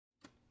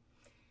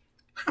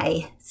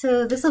Hi,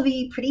 so this will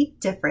be pretty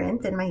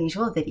different than my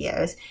usual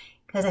videos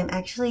because I'm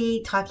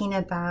actually talking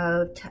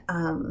about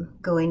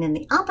going in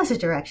the opposite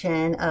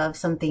direction of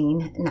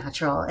something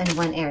natural in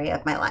one area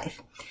of my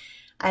life.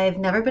 I've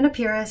never been a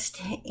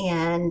purist,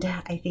 and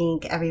I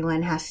think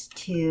everyone has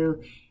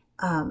to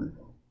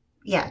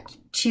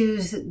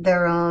choose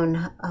their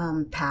own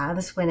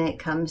paths when it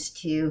comes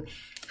to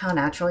how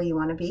natural you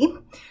want to be.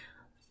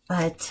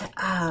 But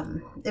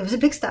it was a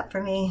big step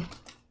for me.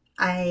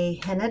 I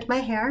hennaed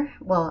my hair.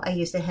 Well, I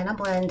used a henna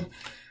blend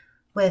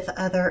with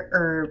other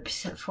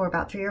herbs for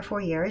about 3 or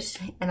 4 years,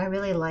 and I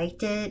really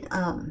liked it.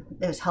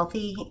 It was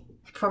healthy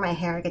for my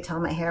hair. I could tell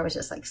my hair was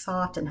just like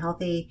soft and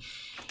healthy.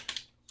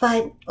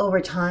 But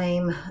over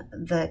time,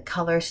 the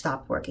color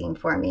stopped working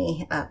for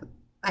me. I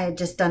had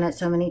just done it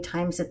so many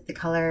times that the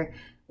color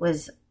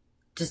was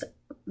just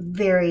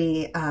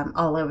very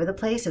all over the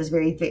place. It was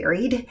very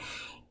varied,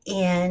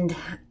 and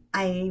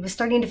I was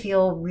starting to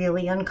feel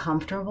really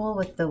uncomfortable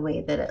with the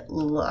way that it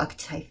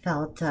looked. I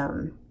felt,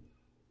 I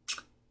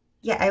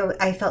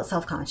felt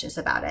self-conscious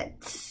about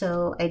it.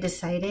 So I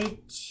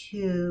decided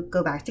to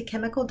go back to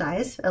chemical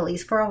dyes, at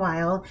least for a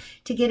while,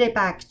 to get it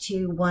back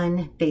to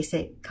one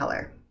basic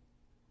color.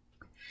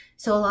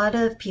 So a lot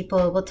of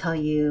people will tell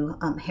you,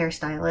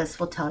 hairstylists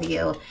will tell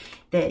you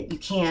that you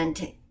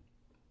can't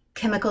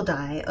chemical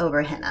dye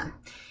over henna.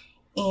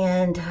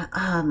 And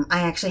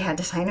I actually had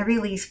to sign a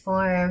release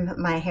form.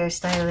 My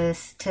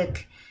hairstylist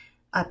took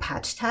a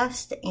patch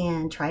test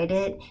and tried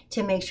it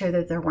to make sure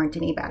that there weren't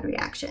any bad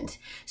reactions.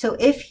 So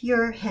if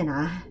your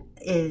henna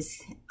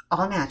is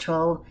all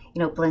natural,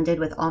 blended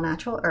with all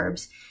natural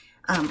herbs,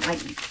 like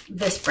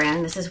this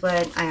brand, this is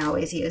what I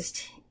always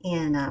used.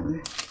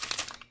 And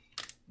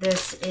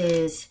this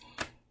is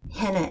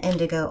Henna,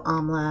 Indigo,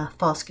 Amla,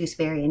 False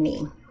Gooseberry, and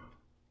Neem.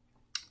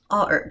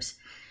 All herbs.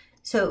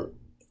 So,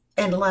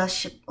 and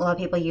Lush, a lot of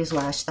people use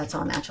Lush, that's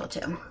all natural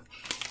too.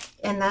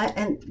 In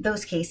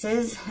those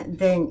cases,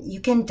 then you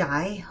can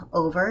dye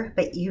over,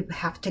 but you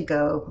have to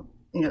go,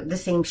 the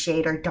same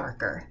shade or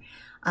darker.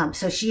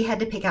 So she had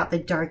to pick out the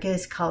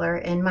darkest color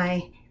in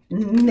my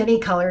many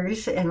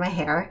colors in my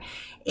hair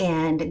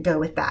and go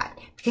with that,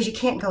 because you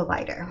can't go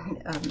lighter.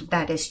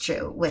 That is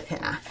true with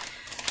henna.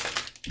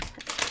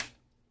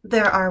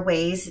 There are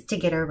ways to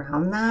get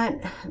around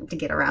that, to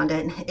get around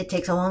it. It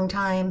takes a long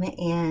time,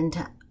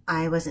 and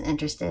I wasn't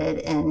interested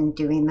in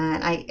doing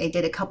that. I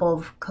did a couple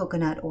of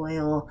coconut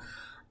oil,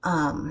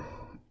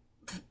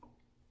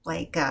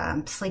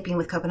 sleeping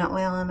with coconut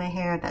oil in my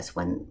hair. That's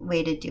one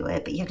way to do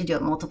it, but you have to do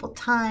it multiple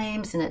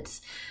times, and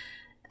it's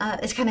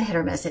kind of hit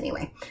or miss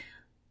anyway.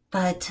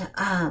 But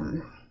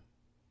a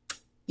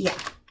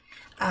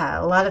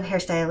lot of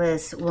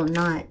hairstylists will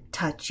not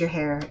touch your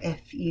hair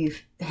if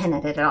you've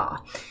hennaed it at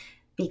all.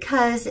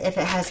 Because if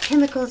it has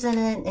chemicals in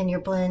it in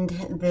your blend,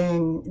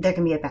 then there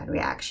can be a bad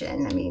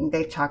reaction. I mean,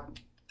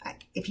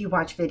 if you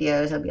watch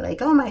videos, they'll be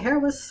like, oh, my hair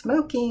was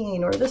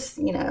smoking, or this,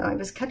 I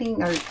was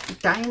cutting or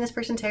dyeing this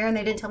person's hair and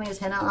they didn't tell me it was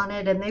henna on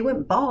it and they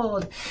went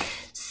bald.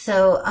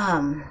 So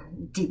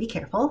do be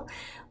careful.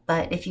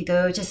 But if you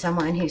go to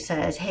someone who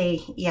says,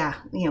 hey, yeah,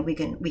 we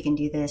can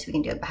do this, we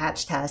can do a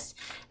patch test,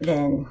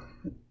 then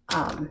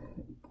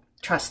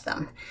trust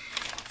them.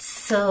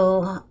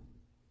 So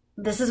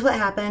this is what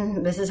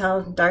happened. This is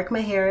how dark my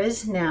hair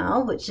is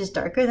now, which is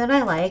darker than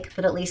I like,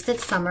 but at least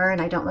it's summer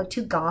and I don't look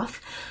too goth.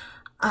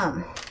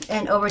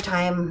 And over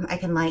time, I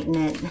can lighten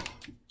it.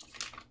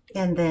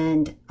 And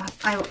then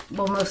I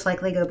will most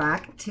likely go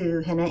back to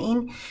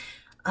hennaing.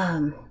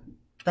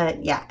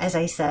 But yeah, as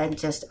I said,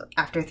 just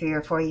after 3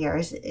 or 4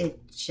 years, it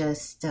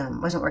just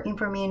wasn't working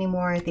for me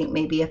anymore. I think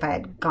maybe if I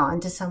had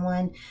gone to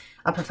someone,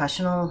 a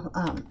professional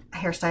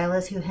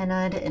hairstylist who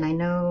hennaed, and I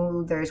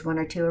know there's 1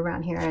 or 2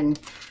 around here in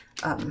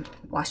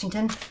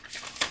Washington,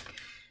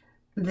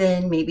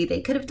 then maybe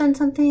they could have done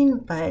something,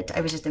 but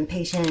I was just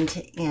impatient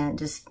and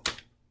just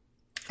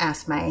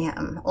asked my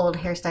old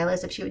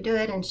hairstylist if she would do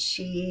it, and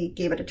she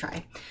gave it a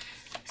try.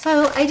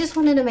 So I just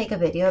wanted to make a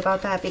video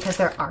about that because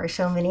there are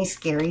so many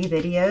scary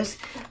videos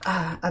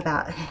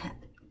about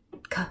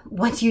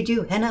once you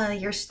do henna,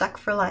 you're stuck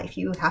for life.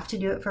 You have to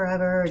do it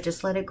forever, or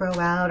just let it grow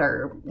out,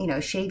 or,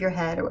 shave your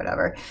head or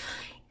whatever.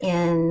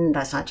 And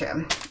that's not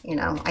true.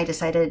 I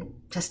decided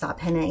to stop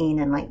hennaing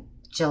in like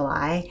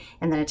July,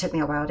 and then it took me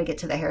a while to get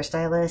to the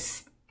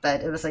hairstylist,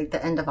 but it was like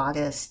the end of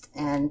August,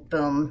 and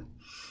boom,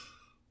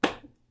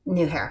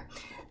 new hair.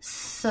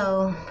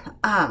 So,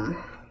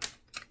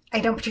 I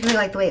don't particularly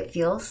like the way it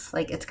feels.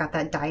 Like, it's got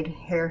that dyed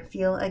hair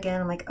feel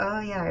again. I'm like, oh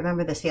yeah, I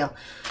remember this feel.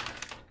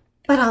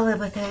 But I'll live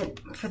with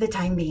it for the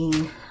time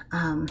being.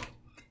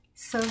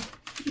 So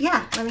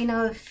yeah, let me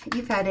know if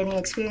you've had any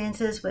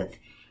experiences with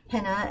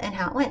henna and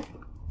how it went.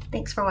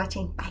 Thanks for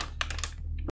watching. Bye.